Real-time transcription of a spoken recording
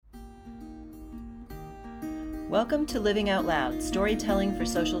Welcome to Living Out Loud, Storytelling for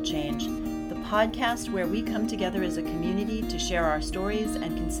Social Change, the podcast where we come together as a community to share our stories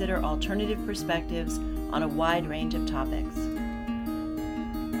and consider alternative perspectives on a wide range of topics.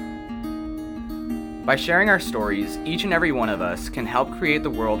 By sharing our stories, each and every one of us can help create the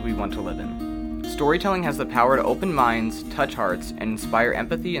world we want to live in. Storytelling has the power to open minds, touch hearts, and inspire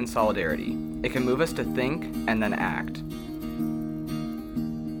empathy and solidarity. It can move us to think and then act.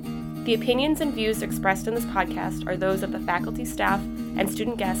 The opinions and views expressed in this podcast are those of the faculty, staff, and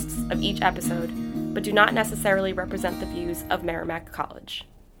student guests of each episode, but do not necessarily represent the views of Merrimack College.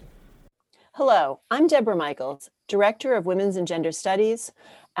 Hello, I'm Deborah Michaels, Director of Women's and Gender Studies,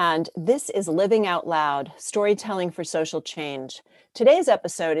 and this is Living Out Loud, Storytelling for Social Change. Today's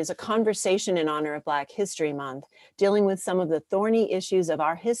episode is a conversation in honor of Black History Month, dealing with some of the thorny issues of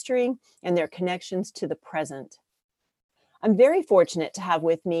our history and their connections to the present. I'm very fortunate to have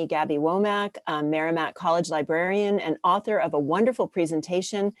with me Gabby Womack, a Merrimack College librarian and author of a wonderful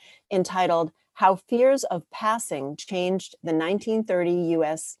presentation entitled How Fears of Passing Changed the 1930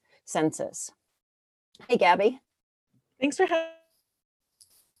 U.S. Census. Hey, Gabby. Thanks for having me.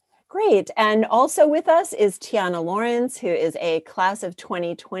 Great. And also with us is Tiana Lawrence, who is a class of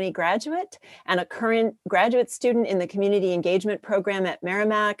 2020 graduate and a current graduate student in the Community Engagement Program at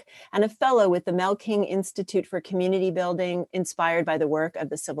Merrimack and a fellow with the Mel King Institute for Community Building, inspired by the work of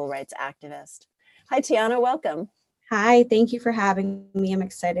the civil rights activist. Hi, Tiana. Welcome. Hi, thank you for having me. I'm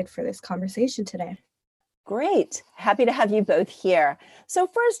excited for this conversation today. Great. Happy to have you both here. So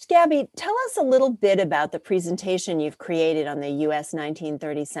first, Gabby, tell us a little bit about the presentation you've created on the U.S.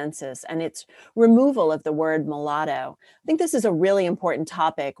 1930 Census and its removal of the word mulatto. I think this is a really important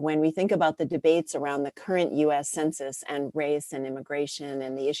topic when we think about the debates around the current U.S. Census and race and immigration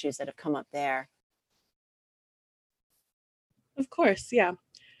and the issues that have come up there. Of course, yeah.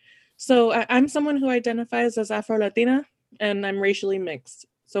 So I'm someone who identifies as Afro-Latina, and I'm racially mixed.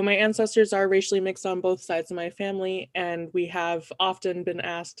 So my ancestors are racially mixed on both sides of my family, and we have often been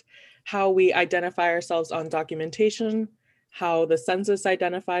asked how we identify ourselves on documentation, how the census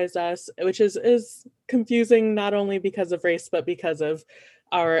identifies us, which is confusing not only because of race, but because of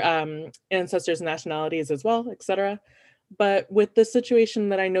our ancestors' nationalities as well, etc. But with the situation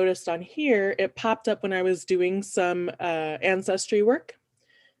that I noticed on here, it popped up when I was doing some ancestry work.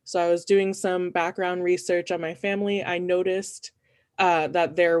 So I was doing some background research on my family. I noticed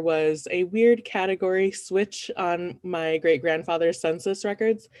that there was a weird category switch on my great-grandfather's census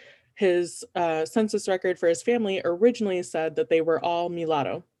records. His census record for his family originally said that they were all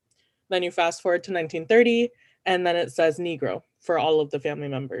mulatto. Then you fast forward to 1930, and then it says Negro for all of the family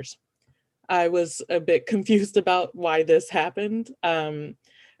members. I was a bit confused about why this happened. And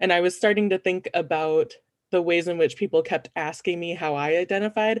I was starting to think about the ways in which people kept asking me how I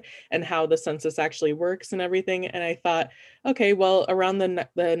identified and how the census actually works and everything. And I thought, okay, well, around the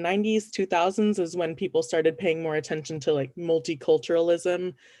 90s, 2000s is when people started paying more attention to like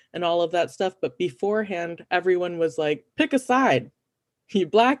multiculturalism and all of that stuff. But beforehand, everyone was like, pick a side. You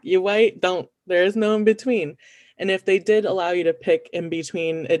black, you white, don't. There is no in between. And if they did allow you to pick in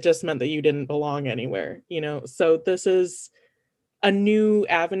between, it just meant that you didn't belong anywhere, you know? So this is a new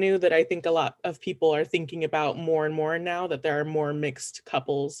avenue that I think a lot of people are thinking about more and more now, that there are more mixed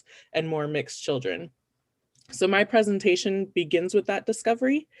couples and more mixed children. So my presentation begins with that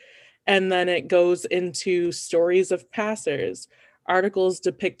discovery, and then it goes into stories of passers, articles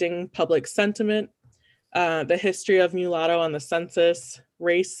depicting public sentiment, the history of mulatto on the census,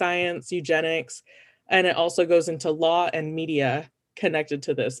 race science, eugenics, and it also goes into law and media connected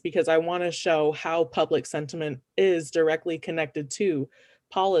to this, because I want to show how public sentiment is directly connected to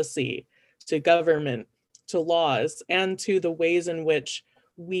policy, to government, to laws, and to the ways in which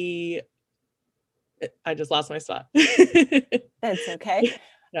I just lost my spot. That's okay.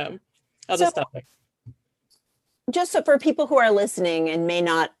 Yeah, I'll just stop there. Just so for people who are listening and may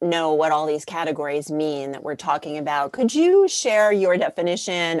not know what all these categories mean that we're talking about, could you share your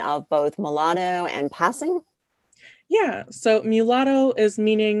definition of both mulatto and passing? Yeah, so mulatto is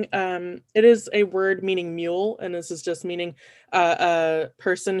meaning, it is a word meaning mule, and this is just meaning a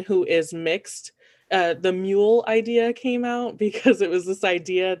person who is mixed. The mule idea came out because it was this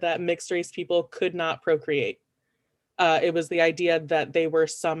idea that mixed race people could not procreate. It was the idea that they were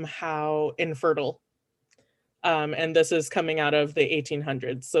somehow infertile. And this is coming out of the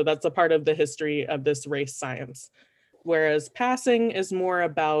 1800s. So that's a part of the history of this race science. Whereas passing is more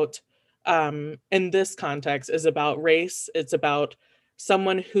about, in this context, is about race. It's about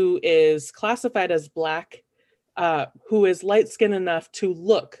someone who is classified as Black, who is light-skinned enough to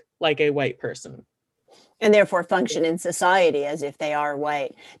look like a white person. And therefore function in society as if they are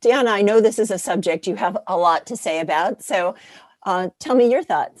white. Deanna, I know this is a subject you have a lot to say about, so tell me your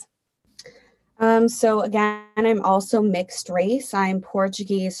thoughts. So again, I'm also mixed race. I'm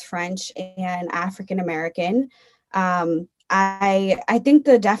Portuguese, French, and African American. I think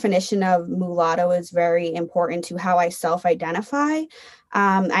the definition of mulatto is very important to how I self-identify.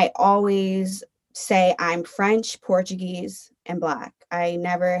 I always say I'm French, Portuguese, and Black. I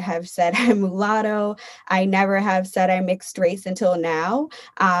never have said I'm mulatto. I never have said I'm mixed race until now.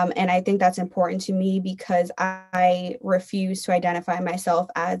 And I think that's important to me because I refuse to identify myself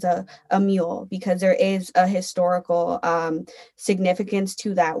as a mule, because there is a historical significance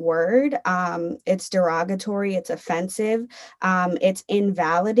to that word. It's derogatory, it's offensive, it's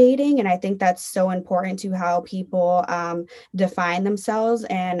invalidating. And I think that's so important to how people define themselves.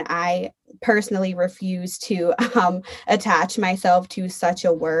 And I personally refuse to attach myself to such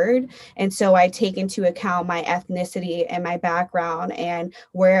a word. And so I take into account my ethnicity and my background and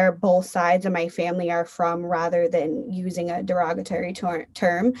where both sides of my family are from, rather than using a derogatory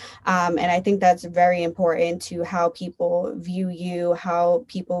term. And I think that's very important to how people view you, how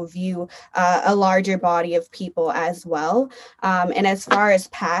people view a larger body of people as well. And as far as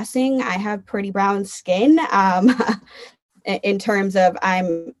passing, I have pretty brown skin. In terms of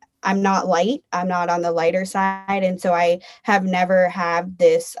I'm not light, I'm not on the lighter side. And so I have never had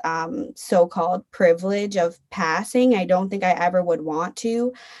this so-called privilege of passing. I don't think I ever would want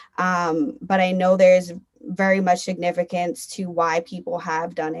to, but I know there's very much significance to why people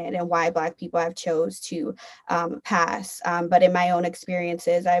have done it and why Black people have chose to pass. But in my own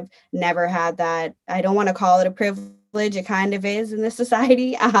experiences, I've never had that. I don't want to call it a privilege. It kind of is in this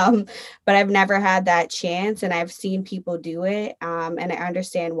society, but I've never had that chance, and I've seen people do it, and I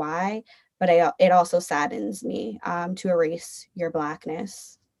understand why, but it also saddens me to erase your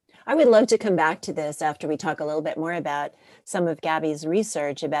Blackness. I would love to come back to this after we talk a little bit more about some of Gabby's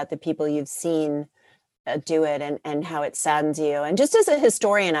research about the people you've seen do it and how it saddens you. And just as a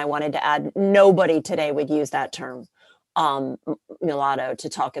historian, I wanted to add, nobody today would use that term, mulatto, to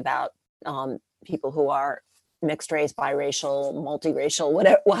talk about people who are mixed race, biracial, multiracial,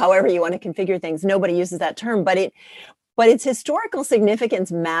 whatever, however you want to configure things. Nobody uses that term, but its historical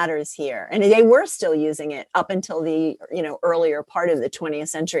significance matters here. And they were still using it up until the earlier part of the 20th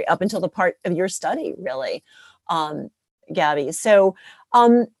century, up until the part of your study, really, Gabby. So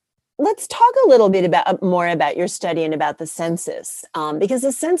let's talk a little bit more about your study and about the census, because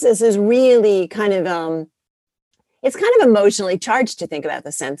the census is really it's kind of emotionally charged to think about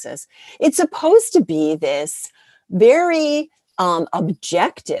the census. It's supposed to be this very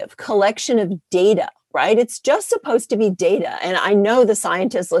objective collection of data, right? It's just supposed to be data. And I know the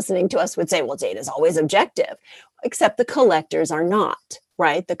scientists listening to us would say, well, data is always objective, except the collectors are not,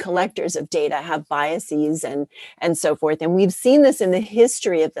 right? The collectors of data have biases and so forth. And we've seen this in the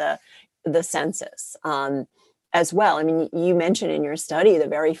history of the census. As well. I mean, you mentioned in your study, the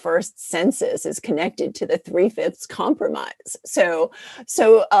very first census is connected to the 3/5 compromise. So,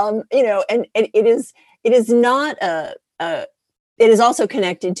 and it is not it is also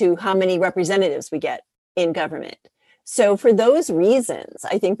connected to how many representatives we get in government. So for those reasons,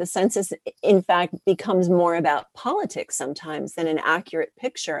 I think the census, in fact, becomes more about politics sometimes than an accurate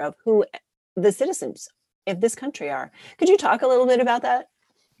picture of who the citizens of this country are. Could you talk a little bit about that?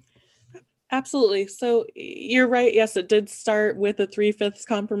 Absolutely. So you're right. Yes, it did start with a 3/5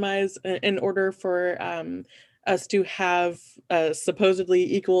 compromise in order for us to have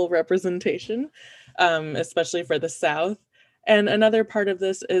supposedly equal representation, especially for the South. And another part of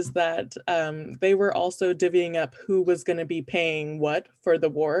this is that they were also divvying up who was going to be paying what for the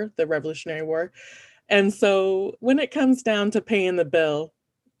war, the Revolutionary War. And so when it comes down to paying the bill,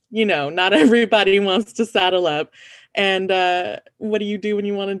 not everybody wants to saddle up. And what do you do when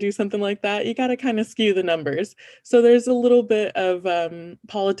you want to do something like that? You got to kind of skew the numbers. So there's a little bit of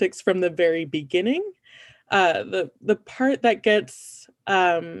politics from the very beginning. The part that gets,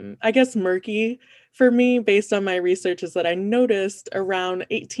 I guess, murky for me based on my research is that I noticed around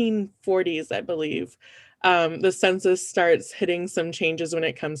 1840s, I believe, the census starts hitting some changes when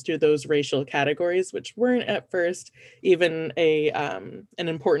it comes to those racial categories, which weren't at first even an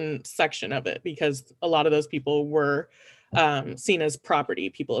important section of it, because a lot of those people were seen as property,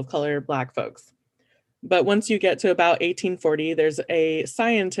 people of color, Black folks. But once you get to about 1840, there's a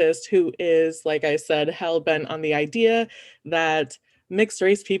scientist who is, like I said, hell-bent on the idea that mixed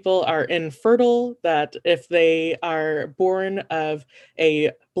race people are infertile, that if they are born of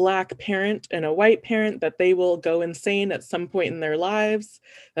a Black parent and a white parent, that they will go insane at some point in their lives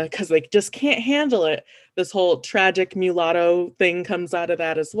because they just can't handle it. This whole tragic mulatto thing comes out of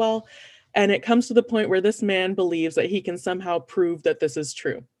that as well. And it comes to the point where this man believes that he can somehow prove that this is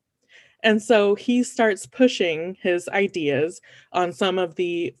true. And so he starts pushing his ideas on some of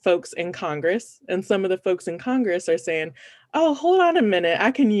the folks in Congress. And some of the folks in Congress are saying, oh, hold on a minute,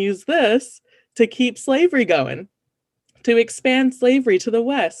 I can use this to keep slavery going, to expand slavery to the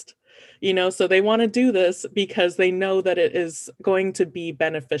West. So they want to do this because they know that it is going to be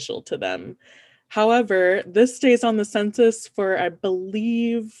beneficial to them. However, this stays on the census for, I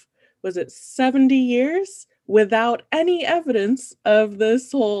believe, was it 70 years without any evidence of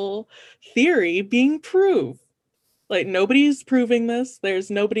this whole theory being proved. Like, nobody's proving this. There's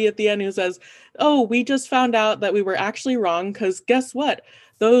nobody at the end who says, oh, we just found out that we were actually wrong, because guess what?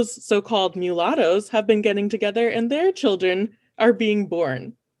 Those so-called mulattoes have been getting together and their children are being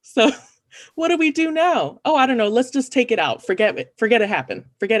born. So what do we do now? Oh, I don't know. Let's just take it out. Forget it. Forget it happened.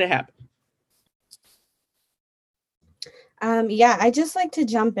 Forget it happened. Yeah, I just like to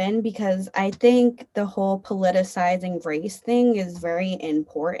jump in because I think the whole politicizing race thing is very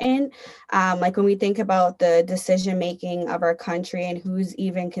important. Like when we think about the decision making of our country and who's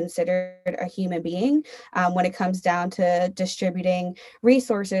even considered a human being, when it comes down to distributing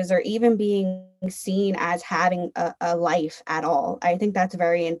resources or even being seen as having a life at all. I think that's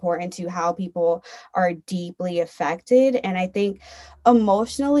very important to how people are deeply affected. And I think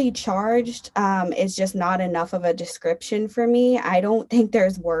emotionally charged is just not enough of a description for me. I don't think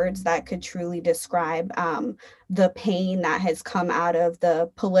there's words that could truly describe the pain that has come out of the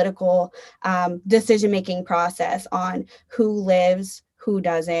political decision-making process on who lives, who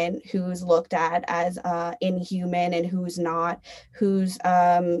doesn't, who's looked at as inhuman and who's not, who's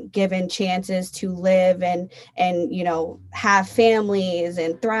given chances to live and have families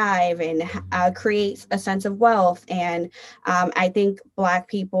and thrive and create a sense of wealth. And I think Black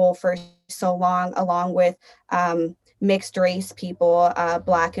people for so long, along with mixed race people,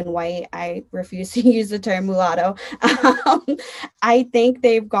 Black and white, I refuse to use the term mulatto. I think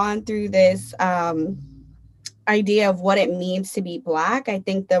they've gone through this idea of what it means to be Black. I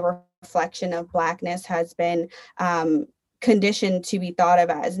think the reflection of Blackness has been conditioned to be thought of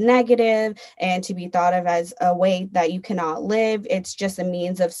as negative and to be thought of as a way that you cannot live. It's just a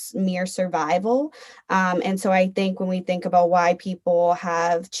means of mere survival. And so I think when we think about why people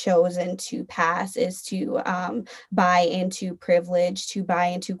have chosen to pass is to buy into privilege, to buy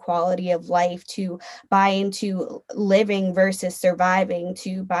into quality of life, to buy into living versus surviving,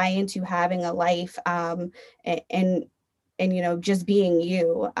 to buy into having a life and just being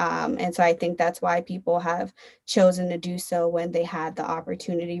you. And so I think that's why people have chosen to do so when they had the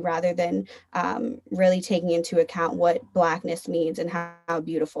opportunity, rather than really taking into account what Blackness means and how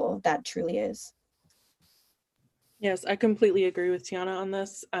beautiful that truly is. Yes, I completely agree with Tiana on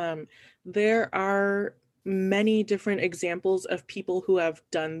this. There are many different examples of people who have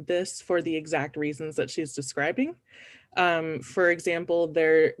done this for the exact reasons that she's describing. For example,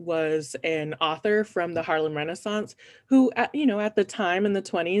 there was an author from the Harlem Renaissance who, at the time in the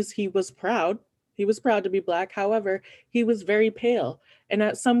 1920s, he was proud. He was proud to be Black. However, he was very pale. And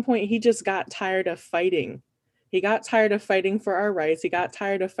at some point, he just got tired of fighting. He got tired of fighting for our rights. He got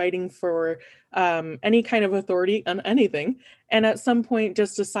tired of fighting for any kind of authority on anything. And at some point,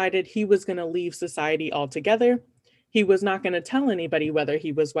 just decided he was going to leave society altogether. He was not going to tell anybody whether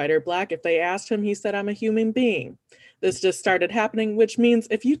he was white or Black. If they asked him, he said, I'm a human being. This just started happening, which means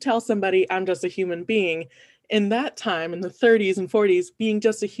if you tell somebody I'm just a human being, in that time, in the 30s and 40s, being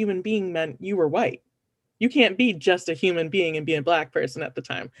just a human being meant you were white. You can't be just a human being and be a Black person at the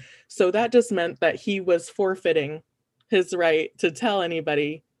time. So that just meant that he was forfeiting his right to tell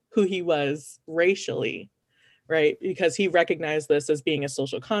anybody who he was racially, right? Because he recognized this as being a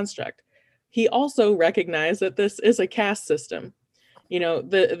social construct. He also recognized that this is a caste system.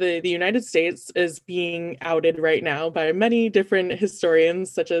 The United States is being outed right now by many different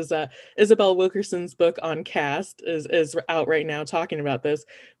historians, such as Isabel Wilkerson's book on caste is out right now talking about this.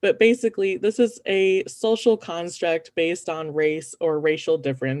 But basically, this is a social construct based on race or racial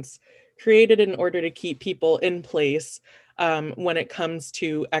difference, created in order to keep people in place when it comes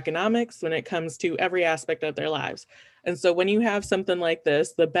to economics, when it comes to every aspect of their lives. And so when you have something like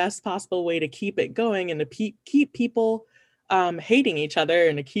this, the best possible way to keep it going and to keep people hating each other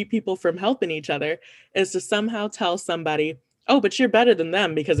and to keep people from helping each other is to somehow tell somebody, oh, but you're better than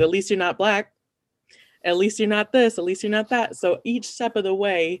them because at least you're not Black. At least you're not this, at least you're not that. So each step of the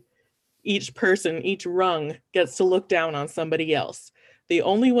way, each person, each rung gets to look down on somebody else. The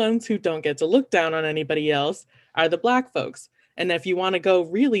only ones who don't get to look down on anybody else are the Black folks. And if you want to go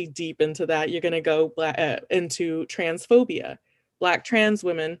really deep into that, you're going to go into transphobia. Black trans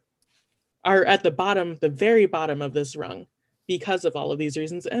women are at the bottom, the very bottom of this rung, because of all of these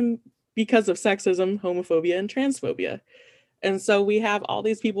reasons. And because of sexism, homophobia, and transphobia. And so we have all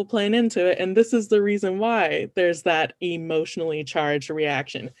these people playing into it. And this is the reason why there's that emotionally charged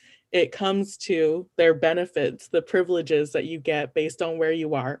reaction. It comes to their benefits, the privileges that you get based on where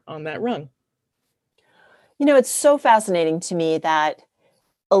you are on that rung. You know, it's so fascinating to me that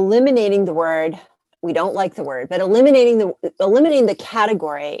eliminating the word, we don't like the word, but eliminating the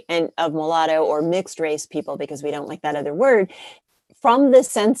category and of mulatto or mixed race people, because we don't like that other word, from the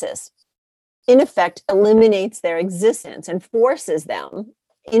census, in effect, eliminates their existence and forces them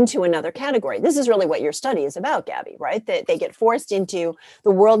into another category. This is really what your study is about, Gabby, right? That they get forced into, the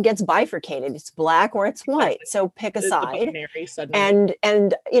world gets bifurcated. It's black or it's white. So pick a side. And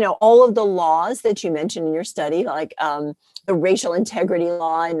you know, all of the laws that you mentioned in your study, like the racial integrity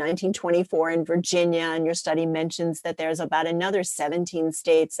law in 1924 in Virginia, and your study mentions that there's about another 17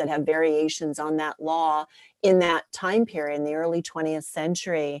 states that have variations on that law in that time period in the early 20th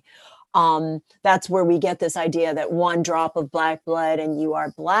century. That's where we get this idea that one drop of black blood and you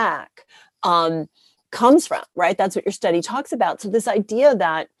are black comes from, right? That's what your study talks about. So this idea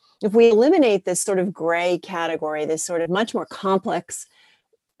that if we eliminate this sort of gray category, this sort of much more complex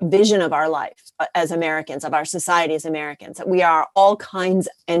vision of our life as Americans, of our society as Americans, that we are all kinds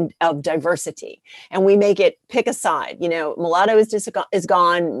of diversity, and we make it pick a side. You know, mulatto is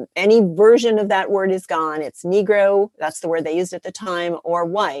gone. Any version of that word is gone. It's Negro, that's the word they used at the time, or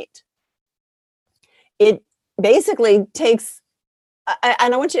white. It basically takes,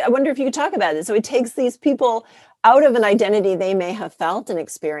 and I wonder if you could talk about it. So it takes these people out of an identity they may have felt and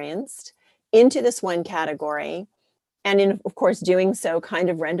experienced into this one category. And of course, doing so kind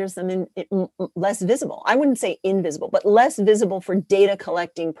of renders them less visible. I wouldn't say invisible, but less visible for data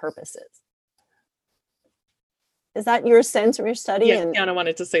collecting purposes. Is that your sense from your study? Yeah, Tiana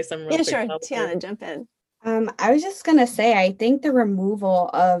wanted to say something. Yeah, sure. Tiana, jump in. I was just going to say, I think the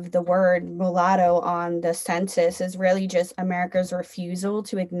removal of the word mulatto on the census is really just America's refusal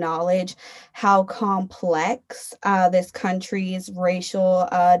to acknowledge how complex this country's racial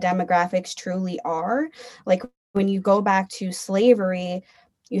demographics truly are. Like, when you go back to slavery,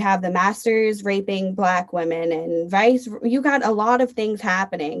 you have the masters raping Black women and you got a lot of things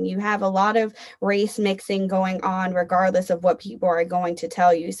happening. You have a lot of race mixing going on, regardless of what people are going to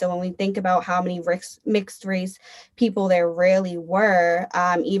tell you. So when we think about how many mixed race people there really were,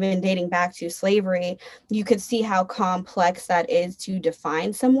 even dating back to slavery, you could see how complex that is to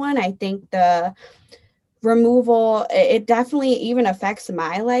define someone. I think the removal, it definitely even affects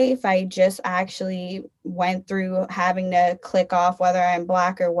my life. I just actually went through having to click off whether I'm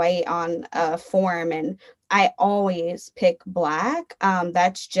black or white on a form, and I always pick black.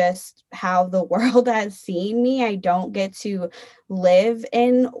 That's just how the world has seen me. I don't get to live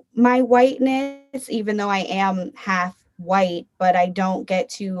in my whiteness, even though I am half white, but I don't get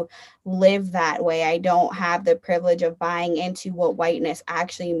to live that way. I don't have the privilege of buying into what whiteness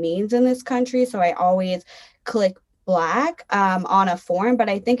actually means in this country. So I always click black on a form, but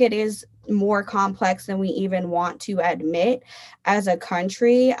I think it is more complex than we even want to admit as a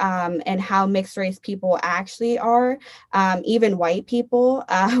country, and how mixed race people actually are, even white people,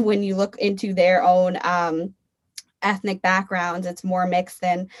 when you look into their own ethnic backgrounds, it's more mixed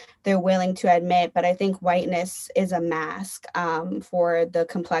than they're willing to admit. But I think whiteness is a mask for the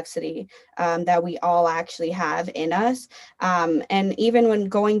complexity that we all actually have in us. And even when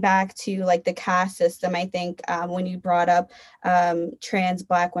going back to like the caste system, I think when you brought up trans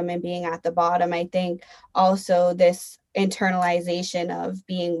Black women being at the bottom, I think also this internalization of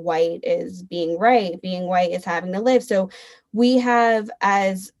being white is being right, being white is having to live. So we have,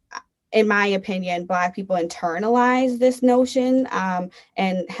 as in my opinion, Black people internalize this notion,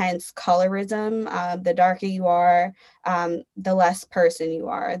 and hence colorism. The darker you are, the less person you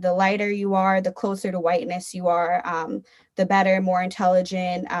are. The lighter you are, the closer to whiteness you are, the better, more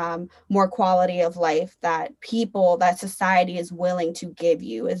intelligent, more quality of life that society is willing to give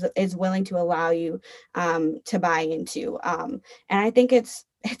you, is willing to allow you to buy into. And I think it's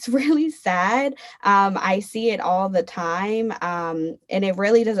really sad. I see it all the time. And it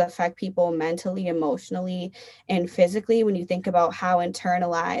really does affect people mentally, emotionally, and physically when you think about how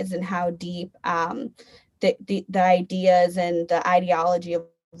internalized and how deep the ideas and the ideology of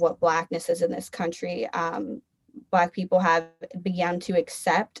what Blackness is in this country. Black people have begun to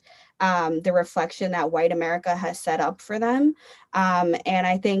accept the reflection that white America has set up for them. And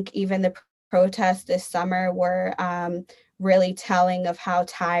I think even the protests this summer were really telling of how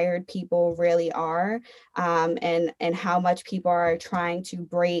tired people really are, and how much people are trying to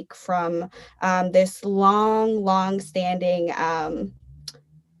break from this long standing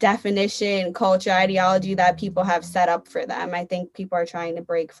definition, culture, ideology that people have set up for them. I think people are trying to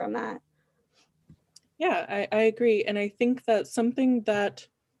break from that. Yeah, I agree. And I think that something that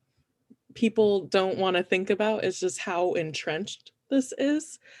people don't want to think about is just how entrenched this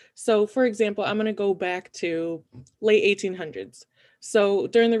is. So, for example, I'm going to go back to late 1800s. So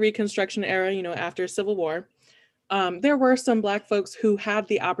during the Reconstruction era, after Civil War, there were some Black folks who had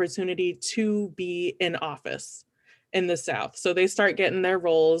the opportunity to be in office in the South. So they start getting their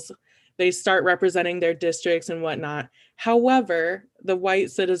roles, they start representing their districts and whatnot. However, the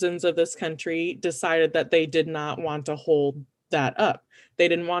white citizens of this country decided that they did not want to hold that up. They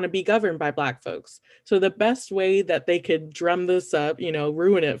didn't want to be governed by Black folks. So the best way that they could drum this up,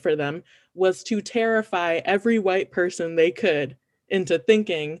 ruin it for them, was to terrify every white person they could into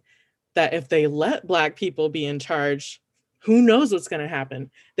thinking that if they let Black people be in charge, who knows what's going to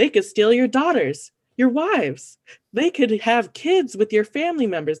happen? They could steal your daughters, your wives. They could have kids with your family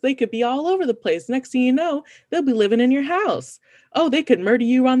members. They could be all over the place. Next thing you know, they'll be living in your house. Oh, they could murder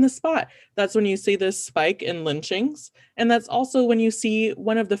you on the spot. That's when you see this spike in lynchings. And that's also when you see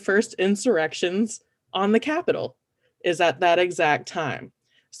one of the first insurrections on the Capitol is at that exact time.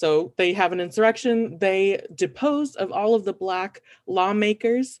 So they have an insurrection. They depose of all of the Black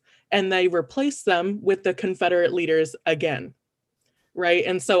lawmakers and they replace them with the Confederate leaders again, right?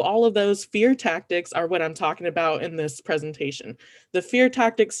 And so all of those fear tactics are what I'm talking about in this presentation. The fear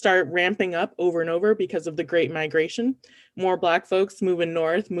tactics start ramping up over and over because of the Great Migration, more Black folks moving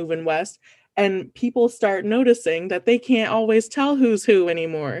north, moving west, and people start noticing that they can't always tell who's who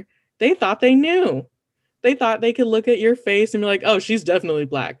anymore. They thought they knew. They thought they could look at your face and be like, oh, she's definitely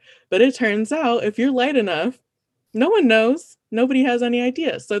Black. But it turns out if you're light enough, no one knows. Nobody has any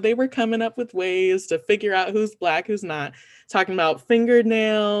idea. So they were coming up with ways to figure out who's Black, who's not, talking about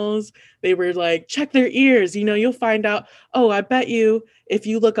fingernails. They were like, check their ears. You'll find out, oh, I bet you if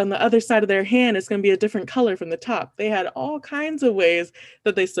you look on the other side of their hand, it's going to be a different color from the top. They had all kinds of ways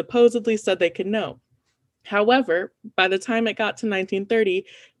that they supposedly said they could know. However, by the time it got to 1930,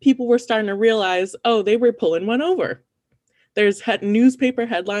 people were starting to realize, oh, they were pulling one over. There's newspaper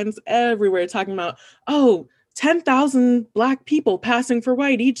headlines everywhere talking about, oh, 10,000 Black people passing for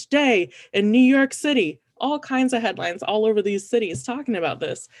white each day in New York City. All kinds of headlines all over these cities talking about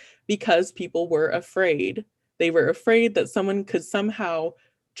this because people were afraid. They were afraid that someone could somehow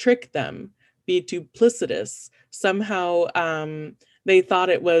trick them, be duplicitous. Somehow they thought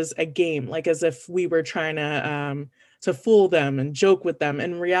it was a game, like as if we were trying to fool them and joke with them.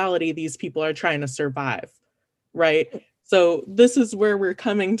 In reality, these people are trying to survive, right? So this is where we're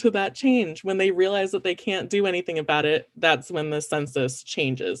coming to that change. When they realize that they can't do anything about it, that's when the census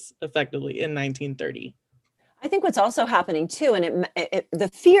changes effectively in 1930. I think what's also happening too, and the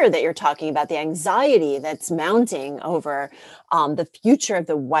fear that you're talking about, the anxiety that's mounting over the future of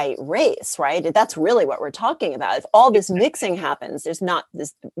the white race, right? That's really what we're talking about. If all this mixing happens, there's not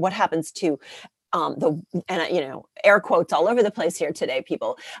this, what happens to air quotes all over the place here today,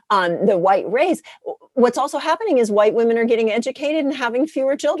 people, the white race. What's also happening is white women are getting educated and having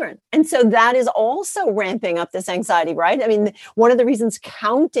fewer children. And so that is also ramping up this anxiety, right? I mean, one of the reasons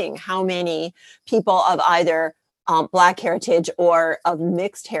counting how many people of either Black heritage or of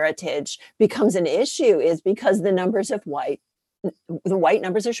mixed heritage becomes an issue is because the white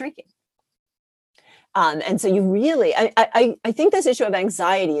numbers are shrinking. And so you really, I think this issue of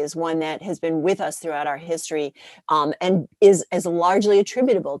anxiety is one that has been with us throughout our history and is largely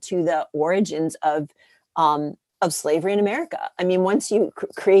attributable to the origins of slavery in America. I mean, once you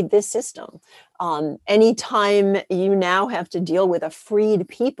create this system, anytime you now have to deal with a freed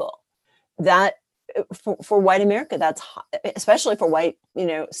people, that for white America, that's especially for white,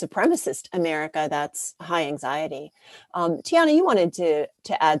 supremacist America, that's high anxiety. Tiana, you wanted to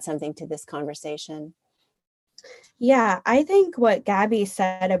add something to this conversation. Yeah, I think what Gabby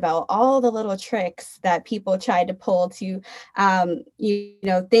said about all the little tricks that people tried to pull to,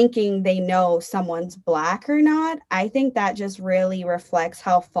 thinking they know someone's Black or not, I think that just really reflects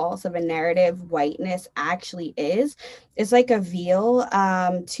how false of a narrative whiteness actually is. It's like a veil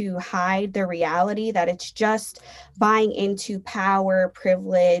to hide the reality that it's just buying into power,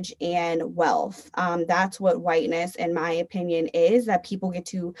 privilege, and wealth. That's what whiteness, in my opinion, is, that people get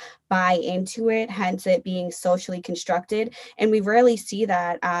to buy into it, hence it being socially constructed. And we rarely see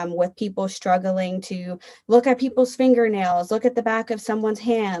that with people struggling to look at people's fingernails, look at the back of someone's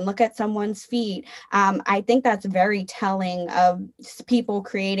hand, look at someone's feet. I think that's very telling of people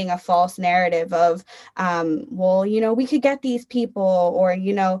creating a false narrative of, well, we could get these people, or,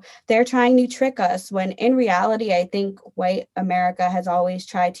 they're trying to trick us, when in reality, I think white America has always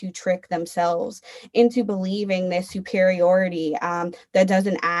tried to trick themselves into believing this superiority that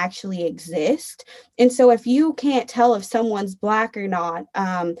doesn't actually exist. And so if you can't tell if someone's Black or not,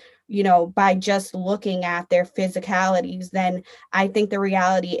 by just looking at their physicalities, then I think the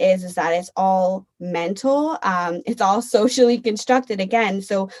reality is that it's all mental. It's all socially constructed again.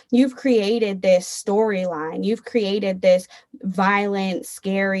 So you've created this storyline, you've created this violent,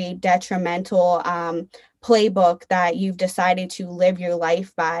 scary, detrimental playbook that you've decided to live your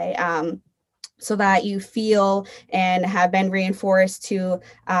life by. So that you feel and have been reinforced to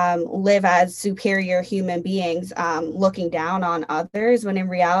live as superior human beings, looking down on others, when in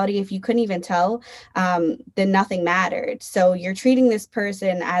reality, if you couldn't even tell, then nothing mattered. So you're treating this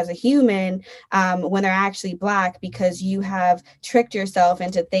person as a human when they're actually Black, because you have tricked yourself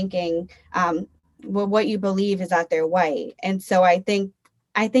into thinking, well, what you believe is that they're white. And so I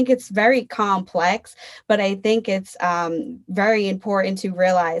think it's very complex, but I think it's very important to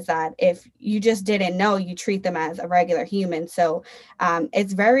realize that if you just didn't know, you treat them as a regular human. So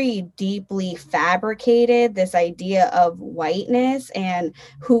it's very deeply fabricated, this idea of whiteness and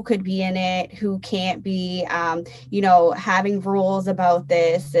who could be in it, who can't be, having rules about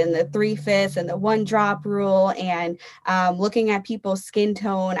this, and the 3/5 and the 1 drop rule, and looking at people's skin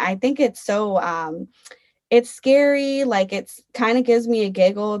tone. I think it's so it's scary. Like, it's kind of gives me a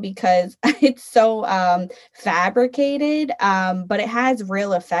giggle because it's so fabricated, but it has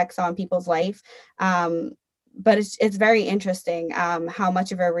real effects on people's life. But it's very interesting how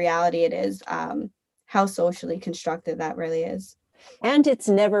much of a reality it is, how socially constructed that really is. And it's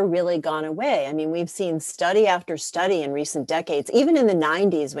never really gone away. I mean, we've seen study after study in recent decades, even in the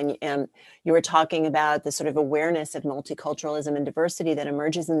 90s, when you were talking about the sort of awareness of multiculturalism and diversity that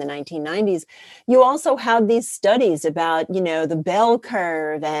emerges in the 1990s. You also have these studies about, the bell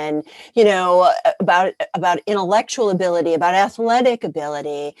curve, and, about intellectual ability, about athletic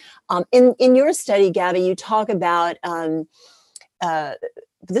ability. In your study, Gabby, you talk about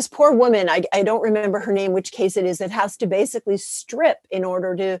this poor woman, I don't remember her name, which case it is, that has to basically strip in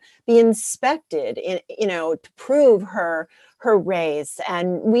order to be inspected, to prove her race.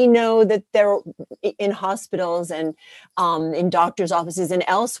 And we know that there, in hospitals and in doctors' offices and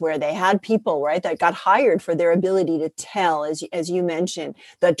elsewhere, they had people, right, that got hired for their ability to tell, as you mentioned,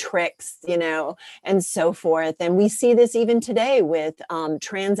 the tricks, and so forth. And we see this even today with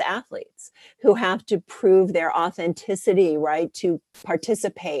trans athletes who have to prove their authenticity, right, to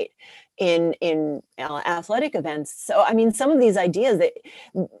participate in athletic events. So, I mean, some of these ideas, that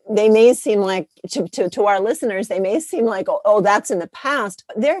they may seem like, to our listeners, they may seem like, oh, that's in the past.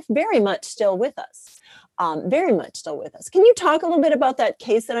 They're very much still with us. Very much still with us. Can you talk a little bit about that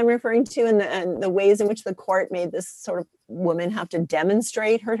case that I'm referring to, and the ways in which the court made this sort of woman have to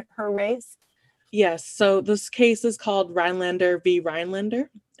demonstrate her race? Yes. So this case is called Rhinelander v. Rhinelander.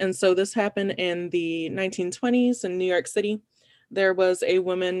 And so this happened in the 1920s in New York City. There was a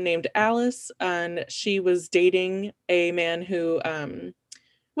woman named Alice, and she was dating a man who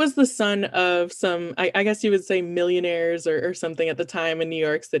was the son of some, I guess you would say, millionaires or something at the time in New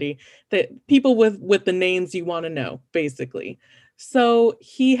York City, that people with the names you want to know, basically. So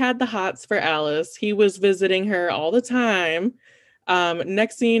he had the hots for Alice. He was visiting her all the time.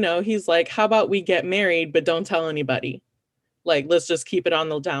 Next thing you know, he's like, how about we get married, but don't tell anybody? Like, let's just keep it on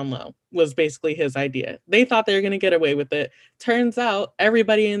the down low, was basically his idea. They thought they were going to get away with it. Turns out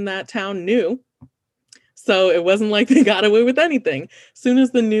everybody in that town knew. So it wasn't like they got away with anything. Soon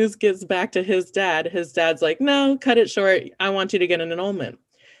as the news gets back to his dad's like, no, cut it short. I want you to get an annulment.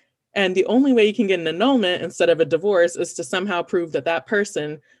 And the only way you can get an annulment instead of a divorce is to somehow prove that that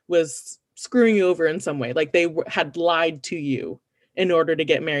person was screwing you over in some way. Like they had lied to you in order to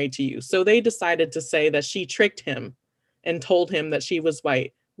get married to you. So they decided to say that she tricked him and told him that she was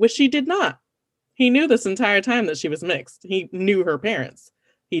white, which she did not. He knew this entire time that she was mixed. He knew her parents.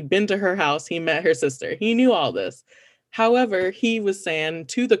 He'd been to her house. He met her sister. He knew all this. However, he was saying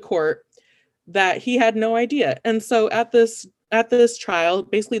to the court that he had no idea. And so at this trial,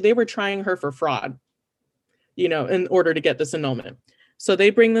 basically they were trying her for fraud, in order to get this annulment. So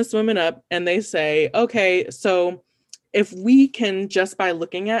they bring this woman up and they say, okay, so if we can, just by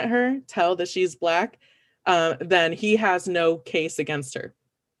looking at her, tell that she's Black, then he has no case against her.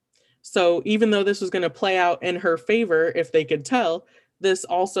 So even though this was going to play out in her favor, if they could tell, this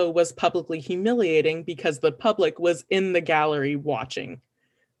also was publicly humiliating because the public was in the gallery watching.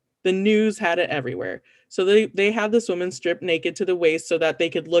 The news had it everywhere. So they had this woman stripped naked to the waist so that they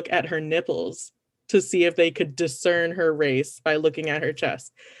could look at her nipples to see if they could discern her race by looking at her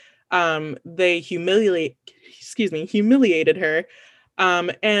chest. They humiliated her.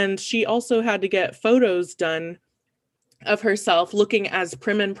 And she also had to get photos done of herself looking as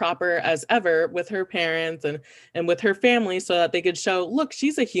prim and proper as ever with her parents and with her family so that they could show, look,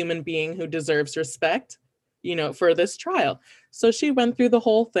 she's a human being who deserves respect, for this trial. So she went through the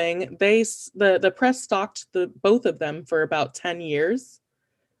whole thing. The press stalked both of them for about 10 years,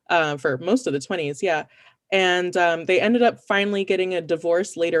 for most of the 20s. Yeah. And they ended up finally getting a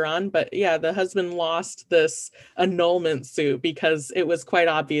divorce later on. But yeah, the husband lost this annulment suit because it was quite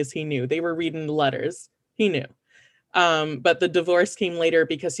obvious he knew. They were reading the letters. He knew. But the divorce came later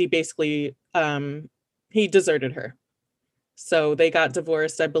because he basically, he deserted her. So they got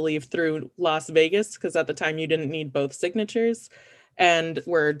divorced, I believe, through Las Vegas, because at the time you didn't need both signatures, and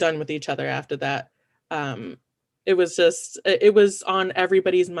were done with each other after that. It was on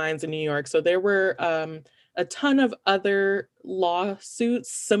everybody's minds in New York. So there were a ton of other lawsuits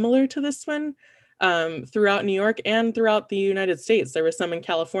similar to this one throughout New York and throughout the United States. There were some in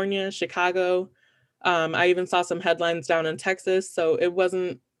California, Chicago. I even saw some headlines down in Texas. So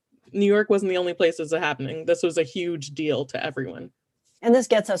New York wasn't the only place this was happening. This was a huge deal to everyone. And this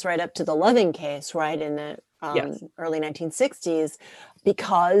gets us right up to the Loving case, right, in the Yes. early 1960s,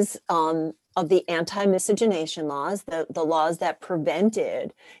 because of the anti-miscegenation laws, the laws that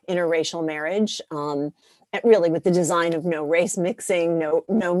prevented interracial marriage, and really with the design of no race mixing,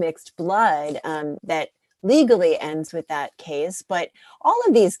 no mixed blood, that legally ends with that case. But all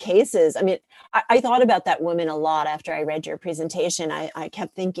of these cases, I mean, I thought about that woman a lot after I read your presentation. I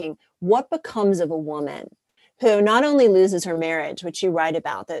kept thinking, what becomes of a woman who not only loses her marriage, which you write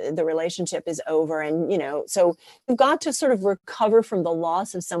about, the relationship is over, and so you've got to sort of recover from the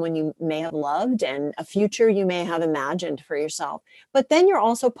loss of someone you may have loved and a future you may have imagined for yourself. But then you're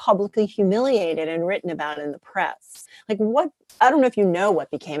also publicly humiliated and written about in the press. Like, what, I don't know if you know what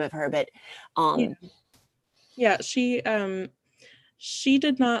became of her, but Yeah, she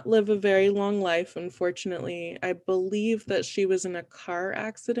did not live a very long life, unfortunately. I believe that she was in a car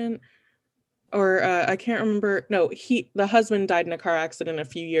accident, or I can't remember. No, the husband died in a car accident a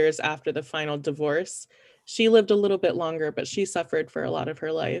few years after the final divorce. She lived a little bit longer, but she suffered for a lot of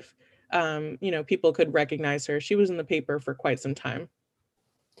her life. People could recognize her. She was in the paper for quite some time.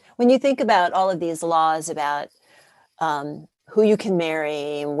 When you think about all of these laws about who you can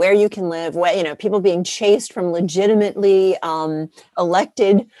marry, where you can live, people being chased from legitimately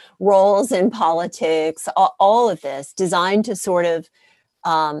elected roles in politics, all of this designed to sort of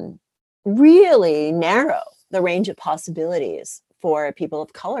really narrow the range of possibilities for people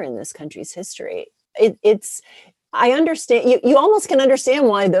of color in this country's history. I understand, you almost can understand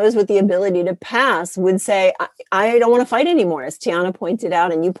why those with the ability to pass would say, I don't want to fight anymore, as Tiana pointed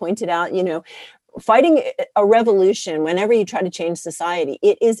out, and you pointed out, fighting a revolution, whenever you try to change society,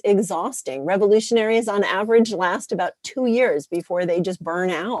 it is exhausting. Revolutionaries on average last about 2 years before they just burn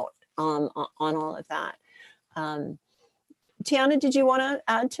out on all of that. Tiana, did you want to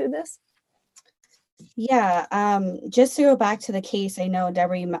add to this? Yeah, just to go back to the case, I know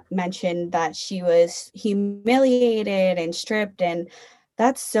Deborah mentioned that she was humiliated and stripped, and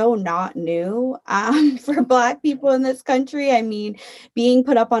that's so not new for Black people in this country. I mean, being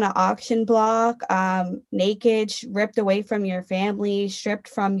put up on an auction block, naked, ripped away from your family, stripped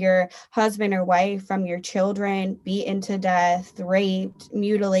from your husband or wife, from your children, beaten to death, raped,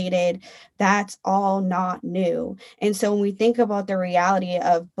 mutilated, that's all not new. And so when we think about the reality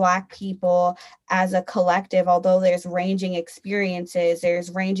of Black people as a collective, although there's ranging experiences, there's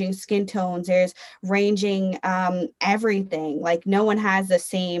ranging skin tones, there's ranging everything, like no one has the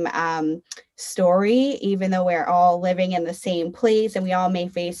same story, even though we're all living in the same place and we all may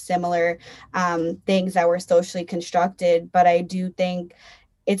face similar things that were socially constructed. But I do think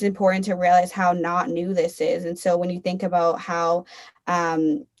it's important to realize how not new this is. And so when you think about how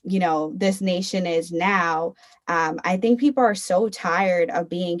this nation is now, I think people are so tired of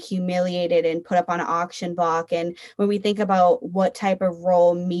being humiliated and put up on an auction block. And when we think about what type of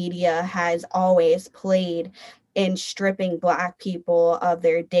role media has always played in stripping Black people of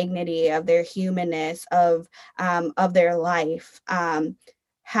their dignity, of their humanness, of their life,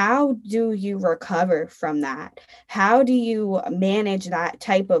 how do you recover from that? How do you manage that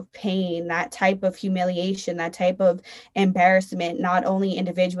type of pain, that type of humiliation, that type of embarrassment, not only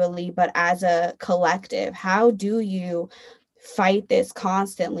individually, but as a collective? How do you fight this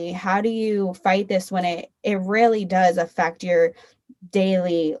constantly? How do you fight this when it really does affect your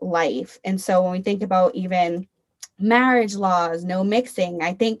daily life. And so when we think about even marriage laws, no mixing,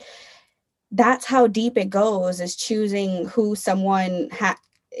 I think that's how deep it goes, is choosing who someone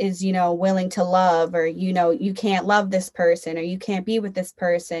is, willing to love, or, you can't love this person, or you can't be with this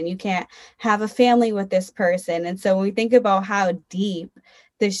person, you can't have a family with this person. And so when we think about how deep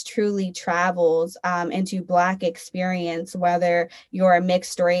this truly travels into Black experience, whether you're a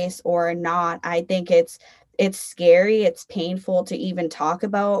mixed race or not, I think it's scary. It's painful to even talk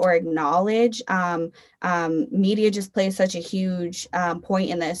about or acknowledge. Media just plays such a huge point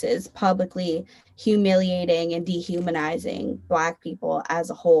in this, is publicly humiliating and dehumanizing Black people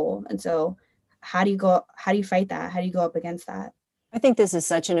as a whole. And so how do you fight that? How do you go up against that? I think this is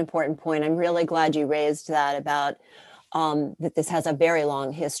such an important point. I'm really glad you raised that, about that this has a very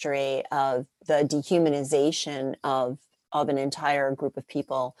long history of the dehumanization of an entire group of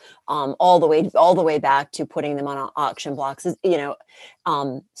people, all the way back to putting them on auction blocks.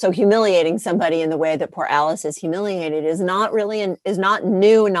 So humiliating somebody in the way that poor Alice is humiliated is not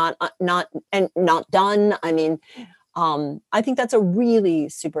new, not done. I mean, I think that's a really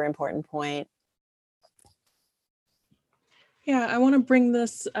super important point. Yeah, I want to bring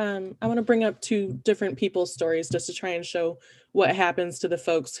this, I want to bring up two different people's stories just to try and show what happens to the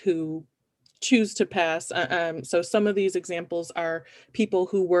folks who choose to pass. So some of these examples are people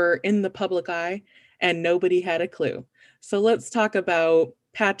who were in the public eye and nobody had a clue. So let's talk about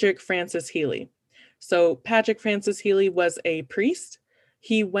Patrick Francis Healy. So Patrick Francis Healy was a priest.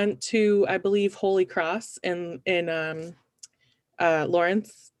 He went to, I believe, Holy Cross in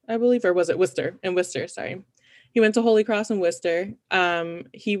Lawrence, I believe, or was it Worcester? In Worcester, sorry. He went to Holy Cross in Worcester.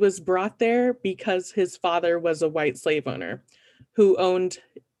 He was brought there because his father was a white slave owner who owned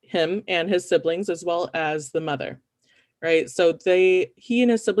him and his siblings, as well as the mother, right? So he and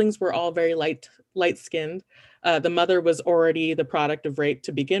his siblings were all very light-skinned. The mother was already the product of rape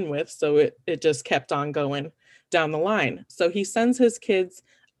to begin with, so it just kept on going down the line. So he sends his kids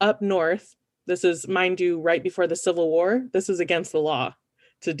up north. This is, mind you, right before the Civil War. This is against the law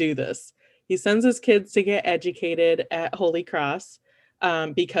to do this. He sends his kids to get educated at Holy Cross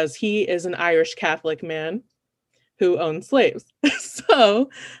because he is an Irish Catholic man who owned slaves. So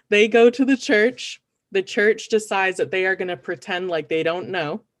they go to the church. The church decides that they are going to pretend like they don't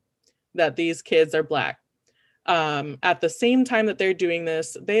know that these kids are Black. At the same time that they're doing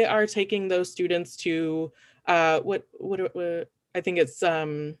this, they are taking those students to what I think it's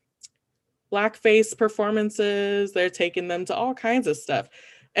blackface performances. They're taking them to all kinds of stuff.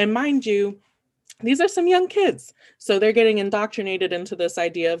 And mind you, these are some young kids. So they're getting indoctrinated into this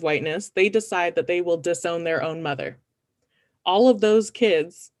idea of whiteness. They decide that they will disown their own mother. All of those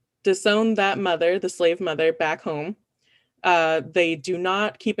kids disown that mother, the slave mother, back home. They do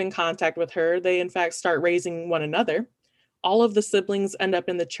not keep in contact with her. They, in fact, start raising one another. All of the siblings end up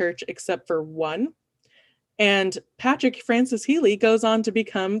in the church except for one. And Patrick Francis Healy goes on to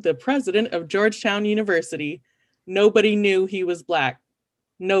become the president of Georgetown University. Nobody knew he was Black.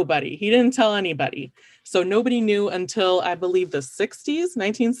 Nobody. He didn't tell anybody. So nobody knew until, I believe, the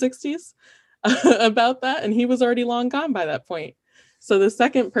 1960s, about that. And he was already long gone by that point. So the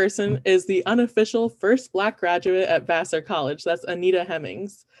second person is the unofficial first Black graduate at Vassar College. That's Anita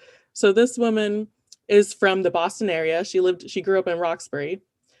Hemmings. So this woman is from the Boston area. She grew up in Roxbury,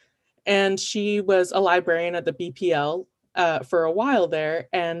 and she was a librarian at the BPL for a while there.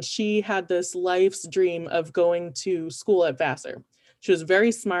 And she had this life's dream of going to school at Vassar. She was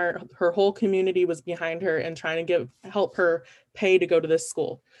very smart. Her whole community was behind her and trying to help her pay to go to this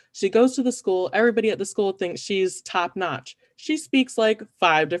school. She goes to the school. Everybody at the school thinks she's top notch. She speaks like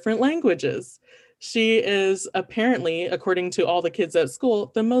 5 different languages. She is apparently, according to all the kids at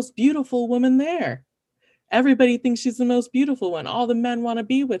school, the most beautiful woman there. Everybody thinks she's the most beautiful one. All the men want to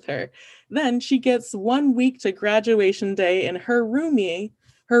be with her. Then she gets 1 week to graduation day, and her roommate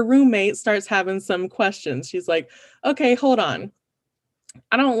starts having some questions. She's like, okay, hold on.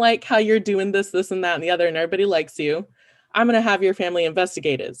 I don't like how you're doing this, and that, and the other, and everybody likes you. I'm going to have your family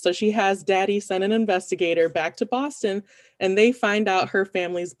investigated. So she has daddy send an investigator back to Boston, and they find out her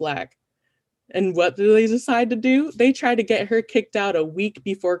family's Black. And what do they decide to do? They try to get her kicked out a week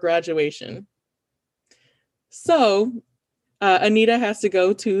before graduation. So Anita has to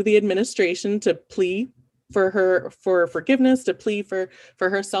go to the administration to plea for forgiveness, to plea for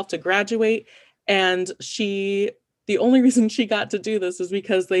herself to graduate. And the only reason she got to do this is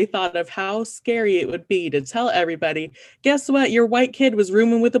because they thought of how scary it would be to tell everybody, guess what? Your white kid was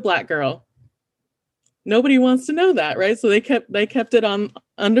rooming with a Black girl. Nobody wants to know that, right? So they kept it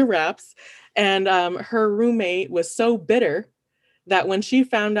under wraps. And her roommate was so bitter that when she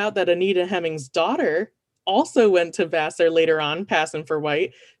found out that Anita Hemmings' daughter also went to Vassar later on, passing for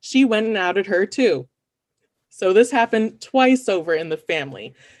white, she went and outed her too. So this happened twice over in the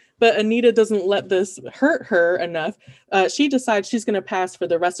family. But Anita doesn't let this hurt her enough. She decides she's going to pass for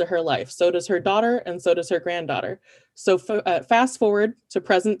the rest of her life. So does her daughter, and so does her granddaughter. So fast forward to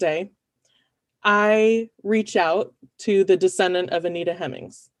present day, I reach out to the descendant of Anita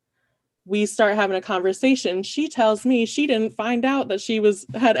Hemmings. We start having a conversation. She tells me she didn't find out that she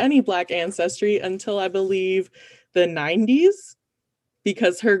had any Black ancestry until, I believe, the 90s,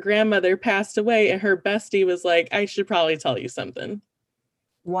 because her grandmother passed away and her bestie was like, I should probably tell you something.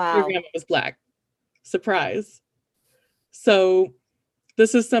 Wow. Your grandma was Black. Surprise. So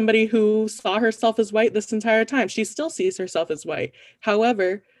this is somebody who saw herself as white this entire time. She still sees herself as white.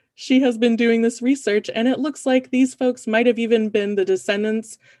 However, she has been doing this research, and it looks like these folks might have even been the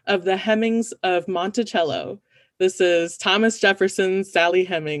descendants of the Hemmings of Monticello. This is Thomas Jefferson, Sally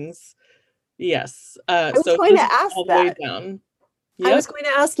Hemings. Yes. I was going to ask that. Yep. I was going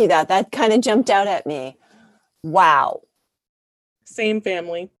to ask you that. That kind of jumped out at me. Wow. Same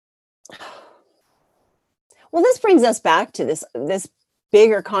family. Well, this brings us back to this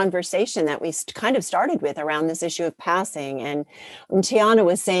bigger conversation that we kind of started with around this issue of passing. And Tiana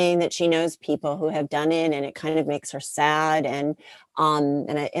was saying that she knows people who have done it, and it kind of makes her sad. And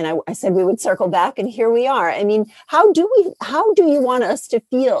I said we would circle back, and here we are. I mean, how do you want us to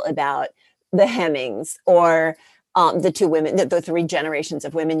feel about the Hemmings, or the two women, the three generations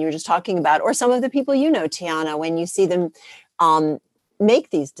of women you were just talking about, or some of the people you know, Tiana, when you see them make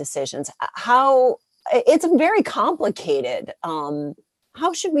these decisions? It's very complicated.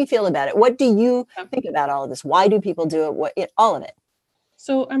 How should we feel about it? What do you think about all of this? Why do people do it? All of it.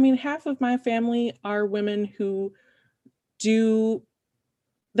 So, I mean, half of my family are women who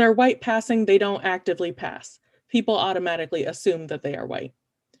they're white passing. They don't actively pass. People automatically assume that they are white.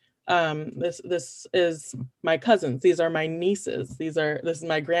 This is my cousins. These are my nieces. This is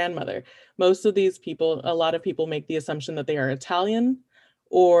my grandmother. Most of these people, a lot of people make the assumption that they are Italian,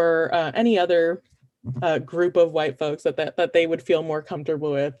 or any other group of white folks that they would feel more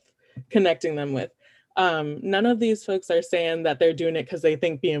comfortable with connecting them with. None of these folks are saying that they're doing it because they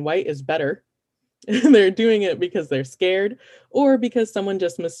think being white is better. They're doing it because they're scared, or because someone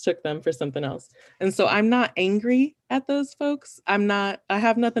just mistook them for something else. And so I'm not angry at those folks. I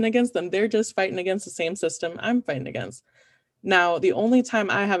have nothing against them. They're just fighting against the same system I'm fighting against. Now, the only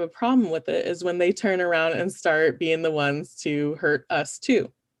time I have a problem with it is when they turn around and start being the ones to hurt us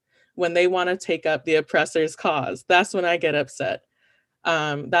too. When they want to take up the oppressor's cause, that's when I get upset.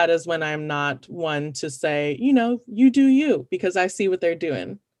 That is when I'm not one to say, you do you, because I see what they're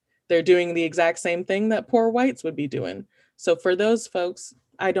doing. They're doing the exact same thing that poor whites would be doing. So for those folks,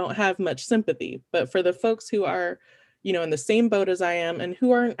 I don't have much sympathy. But for the folks who are, in the same boat as I am, and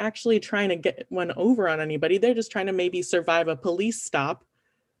who aren't actually trying to get one over on anybody, they're just trying to maybe survive a police stop,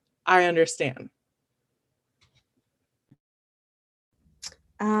 I understand.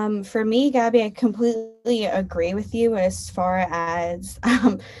 For me, Gabby, I completely agree with you as far as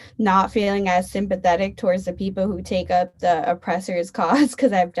not feeling as sympathetic towards the people who take up the oppressor's cause,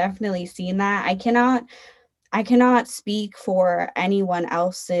 because I've definitely seen that. I cannot speak for anyone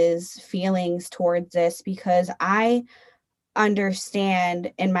else's feelings towards this, because I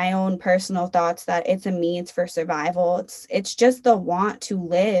understand in my own personal thoughts that it's a means for survival. It's just the want to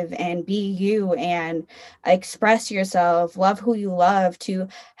live and be you and express yourself, love who you love, to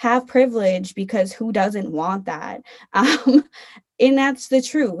have privilege, because who doesn't want that? And that's the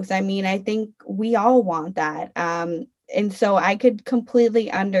truth. I mean, I think we all want that. And so I could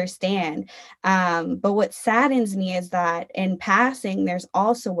completely understand. But what saddens me is that in passing, there's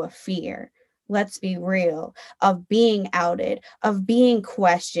also a fear. Let's be real, of being outed, of being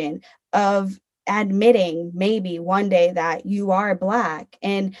questioned, of admitting maybe one day that you are Black.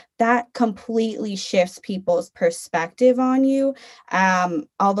 And that completely shifts people's perspective on you.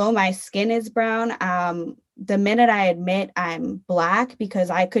 Although my skin is brown, the minute I admit I'm Black, because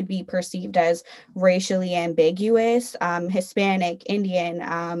I could be perceived as racially ambiguous, Hispanic,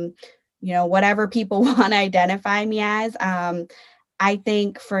 Indian, whatever people want to identify me as, I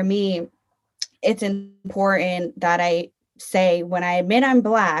think for me, it's important that I say, when I admit I'm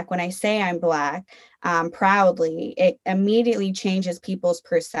Black, when I say I'm Black, proudly, it immediately changes people's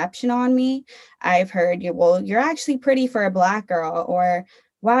perception on me. I've heard, well, you're actually pretty for a Black girl, or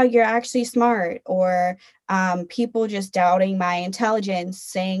wow, you're actually smart, or people just doubting my intelligence,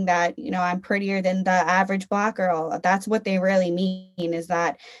 saying that, I'm prettier than the average Black girl. That's what they really mean, is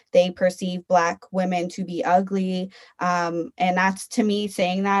that they perceive Black women to be ugly. And that's, to me,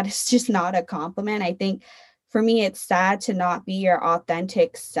 saying that is just not a compliment. I think for me, it's sad to not be your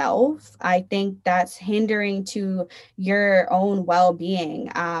authentic self. I think that's hindering to your own well-being.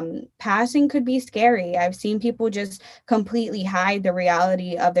 Passing could be scary. I've seen people just completely hide the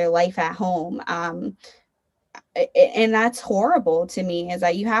reality of their life at home. And that's horrible to me, is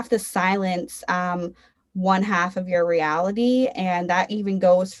that you have to silence one half of your reality. And that even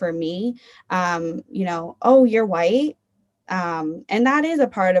goes for me. Oh, you're white. And that is a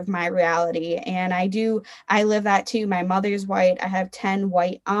part of my reality. And I live that too. My mother's white. I have 10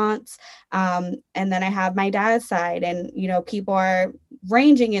 white aunts. And then I have my dad's side, and, people are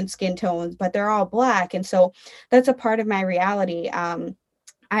ranging in skin tones, but they're all Black. And so that's a part of my reality.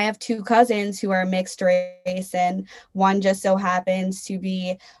 I have 2 cousins who are mixed race, and one just so happens to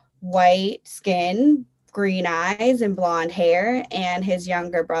be white skin, green eyes, and blonde hair. And his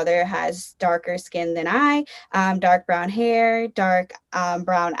younger brother has darker skin than I, dark brown hair, dark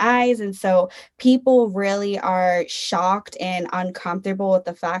brown eyes. And so people really are shocked and uncomfortable with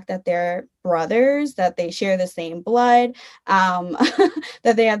the fact that they're brothers, that they share the same blood, that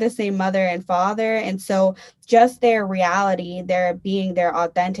they have the same mother and father. And so just their reality, their being their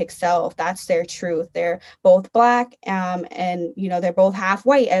authentic self, that's their truth. They're both Black, and they're both half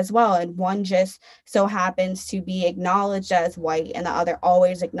white as well. And one just so happens to be acknowledged as white, and the other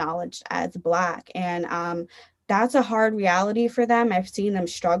always acknowledged as Black. And that's a hard reality for them. I've seen them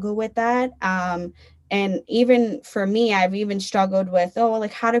struggle with that. And even for me, I've even struggled with,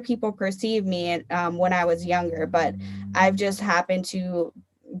 how do people perceive me when I was younger? But I've just happened to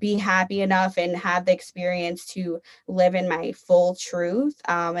be happy enough and have the experience to live in my full truth.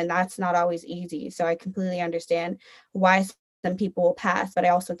 And that's not always easy. So I completely understand why some people will pass, but I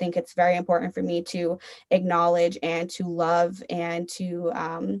also think it's very important for me to acknowledge and to love and to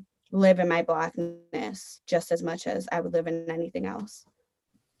live in my Blackness just as much as I would live in anything else.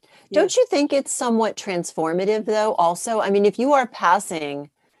 Don't you think it's somewhat transformative, though, also? I mean, if you are passing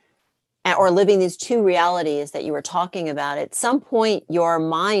or living these 2 realities that you were talking about, at some point, your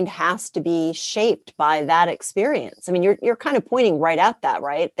mind has to be shaped by that experience. I mean, you're kind of pointing right at that,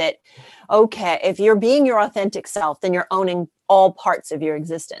 right? That, okay, if you're being your authentic self, then you're owning all parts of your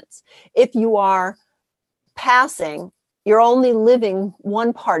existence. If you are passing, you're only living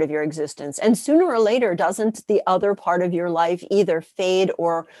one part of your existence. And sooner or later, doesn't the other part of your life either fade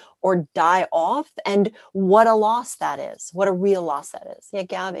or die off? And what a loss that is. What a real loss that is. Yeah,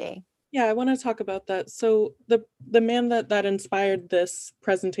 Gabby. Yeah, I want to talk about that. So the man that inspired this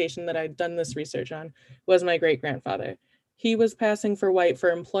presentation that I'd done this research on was my great-grandfather. He was passing for white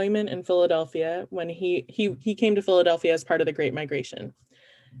for employment in Philadelphia when he came to Philadelphia as part of the Great Migration.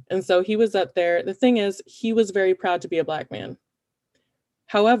 And so he was up there. The thing is, he was very proud to be a Black man.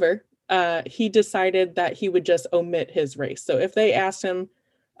 However, he decided that he would just omit his race. So if they asked him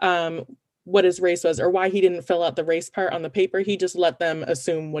what his race was or why he didn't fill out the race part on the paper, he just let them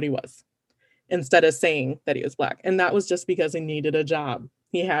assume what he was instead of saying that he was Black. And that was just because he needed a job.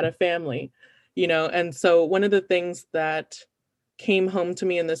 He had a family, and so one of the things that came home to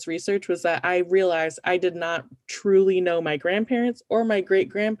me in this research was that I realized I did not truly know my grandparents or my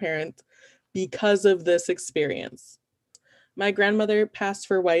great-grandparents because of this experience. My grandmother passed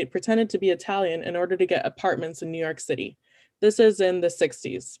for white, pretended to be Italian in order to get apartments in New York City. This is in the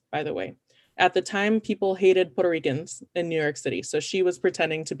 60s, by the way. At the time, people hated Puerto Ricans in New York City, so she was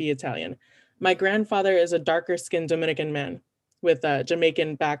pretending to be Italian. My grandfather is a darker-skinned Dominican man with a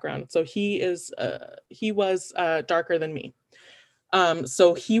Jamaican background, so he was darker than me.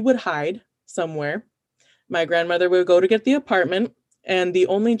 So he would hide somewhere. My grandmother would go to get the apartment, and the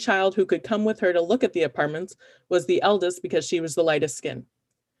only child who could come with her to look at the apartments was the eldest because she was the lightest skin.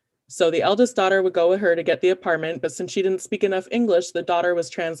 So the eldest daughter would go with her to get the apartment, but since she didn't speak enough English, the daughter was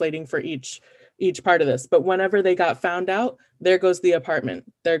translating for each part of this. But whenever they got found out, there goes the apartment,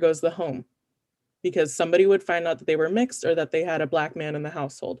 there goes the home, because somebody would find out that they were mixed or that they had a Black man in the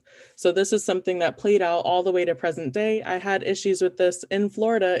household. So this is something that played out all the way to present day. I had issues with this in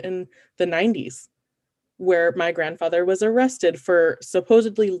Florida in the 90s, where my grandfather was arrested for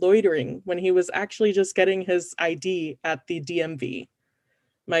supposedly loitering when he was actually just getting his ID at the DMV.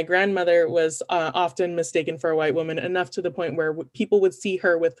 My grandmother was often mistaken for a white woman, enough to the point where people would see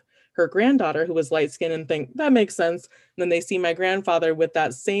her with her granddaughter who was light skinned and think that makes sense. And then they see my grandfather with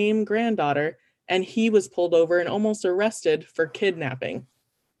that same granddaughter, and he was pulled over and almost arrested for kidnapping.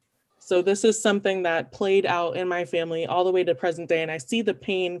 So this is something that played out in my family all the way to present day. And I see the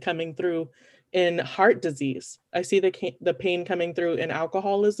pain coming through in heart disease. I see the pain coming through in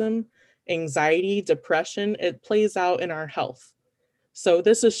alcoholism, anxiety, depression. It plays out in our health. So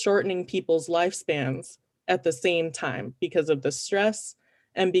this is shortening people's lifespans at the same time because of the stress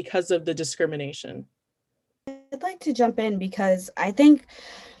and because of the discrimination. I'd like to jump in because I think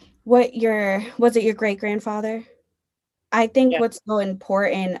was it your great grandfather? I think Yeah. what's so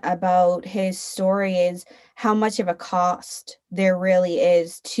important about his story is how much of a cost there really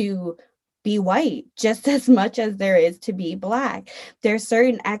is to be white, just as much as there is to be Black. There's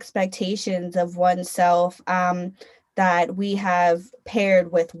certain expectations of oneself that we have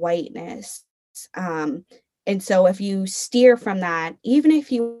paired with whiteness. Um, and so if you steer from that, even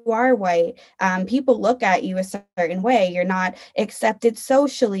if you are white, people look at you a certain way. You're not accepted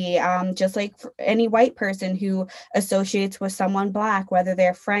socially, just like any white person who associates with someone Black, whether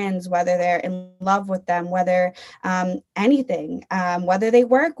they're friends, whether they're in love with them, whether anything, whether they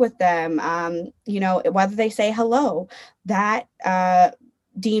work with them, whether they say hello, that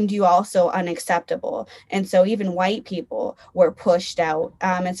deemed you also unacceptable. And so even white people were pushed out.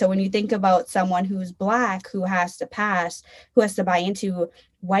 And so when you think about someone who's Black, who has to buy into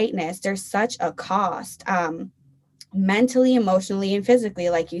whiteness, there's such a cost. Mentally, emotionally, and physically,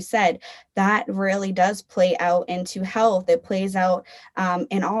 like you said, that really does play out into health. It plays out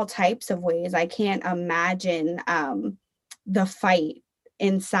in all types of ways. I can't imagine the fight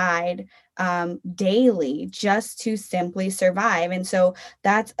inside daily just to simply survive. And so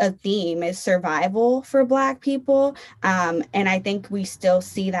that's a theme, is survival for Black people. And I think we still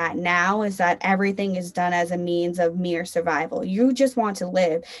see that now, is that everything is done as a means of mere survival. You just want to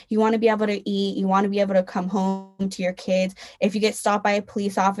live. You want to be able to eat. You want to be able to come home to your kids. If you get stopped by a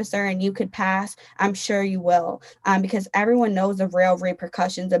police officer and you could pass, I'm sure you will, because everyone knows the real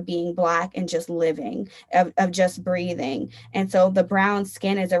repercussions of being Black and just living, of just breathing. And so the brown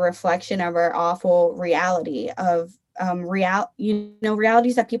skin is a reflection of our awful reality of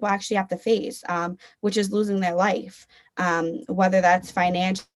realities that people actually have to face, which is losing their life, whether that's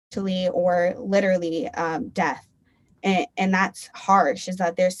financially or literally death. And that's harsh, is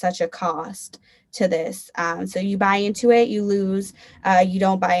that there's such a cost to this. So you buy into it, you lose. You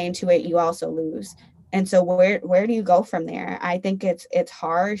don't buy into it, you also lose. And so where do you go from there? I think it's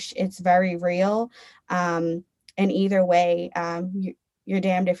harsh. It's very real. And either way, you're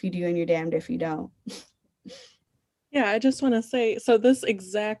damned if you do and you're damned if you don't. Yeah, I just want to say, so this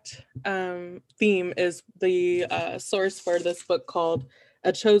exact theme is the source for this book called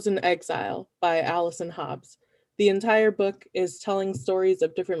A Chosen Exile by Allison Hobbs. The entire book is telling stories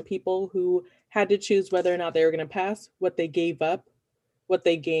of different people who had to choose whether or not they were going to pass, what they gave up, what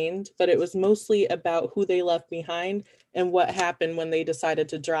they gained, but it was mostly about who they left behind and what happened when they decided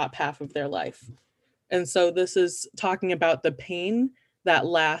to drop half of their life. And so this is talking about the pain that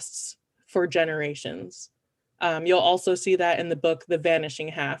lasts for generations. You'll also see that in the book, The Vanishing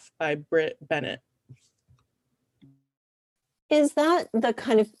Half by Britt Bennett. Is that the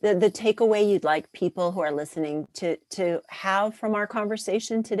kind of the takeaway you'd like people who are listening to have from our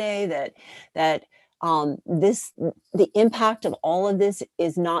conversation today, that the impact of all of this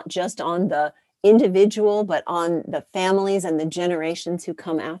is not just on the individual, but on the families and the generations who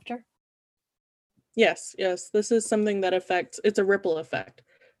come after? Yes, this is something that affects, it's a ripple effect.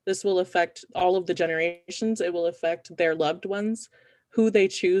 This will affect all of the generations. It will affect their loved ones, who they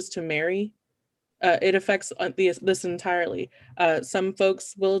choose to marry. It affects this entirely. Some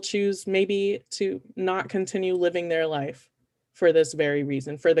folks will choose maybe to not continue living their life for this very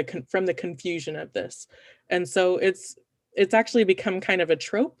reason, from the confusion of this. And so it's actually become kind of a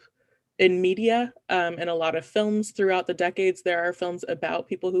trope in media, in a lot of films throughout the decades. There are films about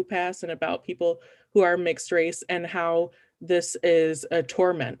people who pass and about people who are mixed race, and how this is a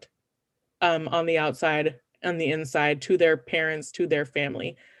torment on the outside, on the inside, to their parents, to their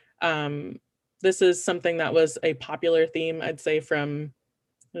family. This is something that was a popular theme, I'd say, from,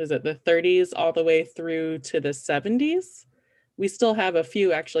 the 30s all the way through to the 70s. We still have a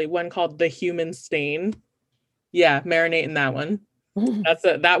few, actually, one called The Human Stain. Yeah, marinate in that one.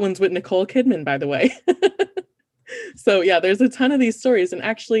 That one's with Nicole Kidman, by the way. So yeah, there's a ton of these stories, and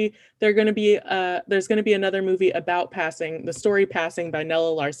actually there's going to be another movie about passing. The Story Passing by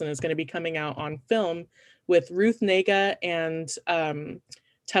Nella Larson is going to be coming out on film with Ruth Negga and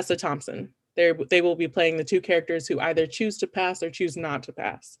Tessa Thompson. They will be playing the two characters who either choose to pass or choose not to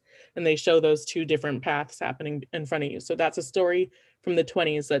pass, and they show those two different paths happening in front of you. So that's a story from the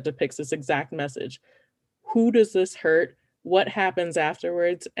 20s that depicts this exact message. Who does this hurt? What happens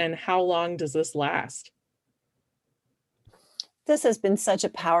afterwards? And how long does this last? This has been such a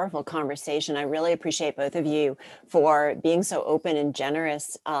powerful conversation. I really appreciate both of you for being so open and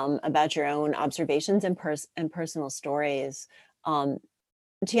generous about your own observations and personal stories.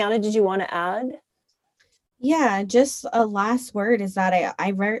 Tiana, did you want to add? Yeah, just a last word is that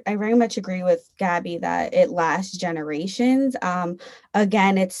I very much agree with Gabby that it lasts generations.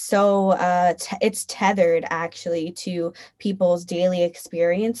 Again, it's so it's tethered actually to people's daily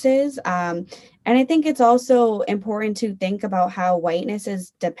experiences. And I think it's also important to think about how whiteness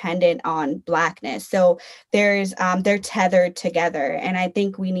is dependent on Blackness. So they're tethered together, and I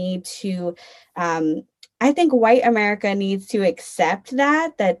think we need to. I think white America needs to accept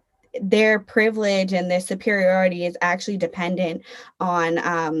that their privilege and their superiority is actually dependent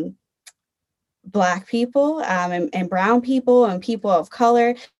on Black people and brown people and people of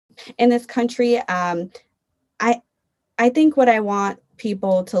color in this country. I I think what I want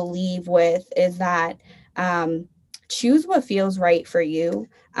people to leave with is that choose what feels right for you.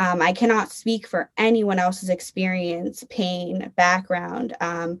 I cannot speak for anyone else's experience, pain, background,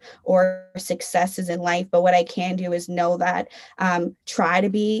 or successes in life. But what I can do is know that try to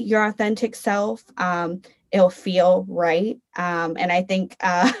be your authentic self. It'll feel right. And I think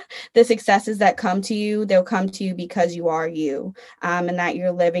the successes that come to you, they'll come to you because you are you, and that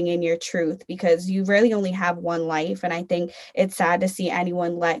you're living in your truth, because you really only have one life. And I think it's sad to see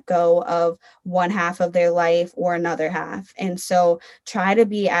anyone let go of one half of their life or another half. And so try to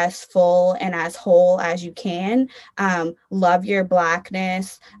be as full and as whole as you can. Love your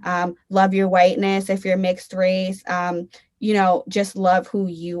Blackness, love your whiteness if you're mixed race. Just love who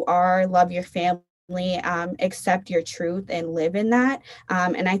you are, love your family. Accept your truth and live in that.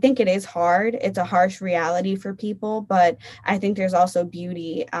 And I think it is hard. It's a harsh reality for people, but I think there's also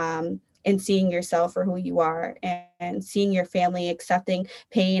beauty in seeing yourself for who you are, and seeing your family accepting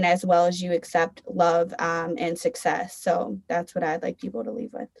pain as well as you accept love and success. So that's what I'd like people to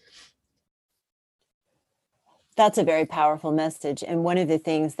leave with. That's a very powerful message. And one of the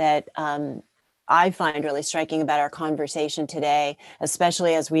things that I find really striking about our conversation today,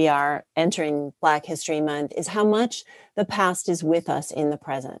 especially as we are entering Black History Month, is how much the past is with us in the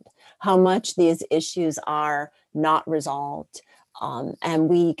present, how much these issues are not resolved, and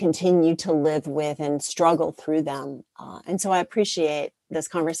we continue to live with and struggle through them. And so I appreciate this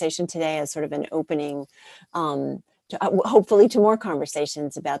conversation today as sort of an opening hopefully to more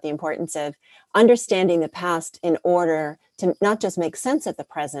conversations about the importance of understanding the past in order to not just make sense of the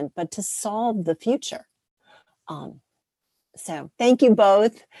present, but to solve the future. So thank you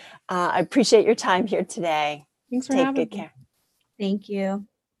both. I appreciate your time here today. Thanks for Take having good me. care. Thank you.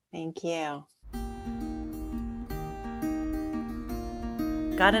 Thank you.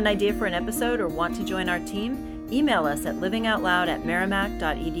 Got an idea for an episode or want to join our team? Email us at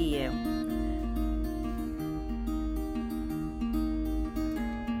livingoutloud@merrimack.edu.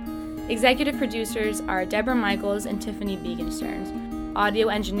 Executive producers are Deborah Michaels and Tiffany Begenstearns. Audio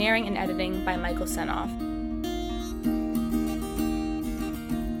engineering and editing by Michael Senoff.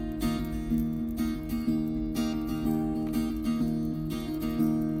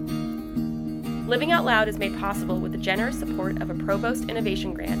 Living Out Loud is made possible with the generous support of a Provost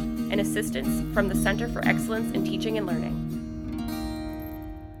Innovation Grant and assistance from the Center for Excellence in Teaching and Learning.